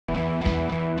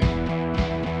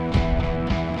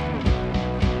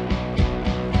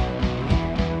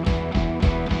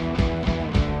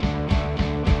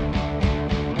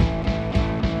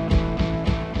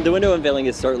The window unveiling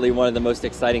is certainly one of the most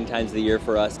exciting times of the year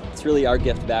for us. It's really our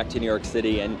gift back to New York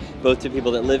City, and both to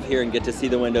people that live here and get to see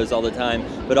the windows all the time,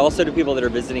 but also to people that are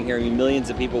visiting here. I mean, millions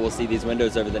of people will see these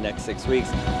windows over the next 6 weeks.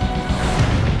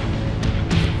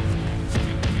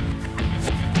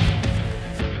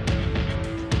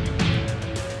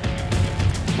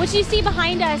 What you see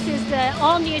behind us is the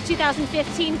all-new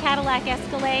 2015 Cadillac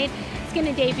Escalade. It's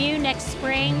going to debut next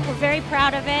spring. We're very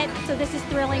proud of it, so this is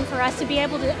thrilling for us to be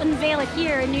able to unveil it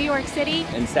here in New York City.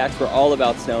 And Saks were all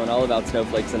about snow and all about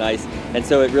snowflakes and ice, and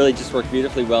so it really just worked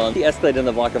beautifully well. And the Escalade on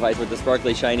the block of ice with the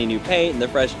sparkly, shiny new paint and the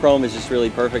fresh chrome is just really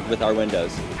perfect with our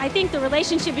windows. I think the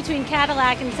relationship between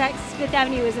Cadillac and Saks Fifth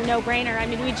Avenue is a no-brainer. I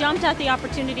mean, we jumped at the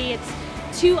opportunity. It's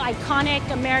two iconic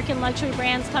American luxury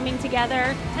brands coming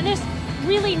together, and there's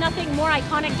really nothing more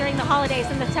iconic during the holidays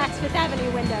than the Saks Fifth Avenue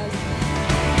windows.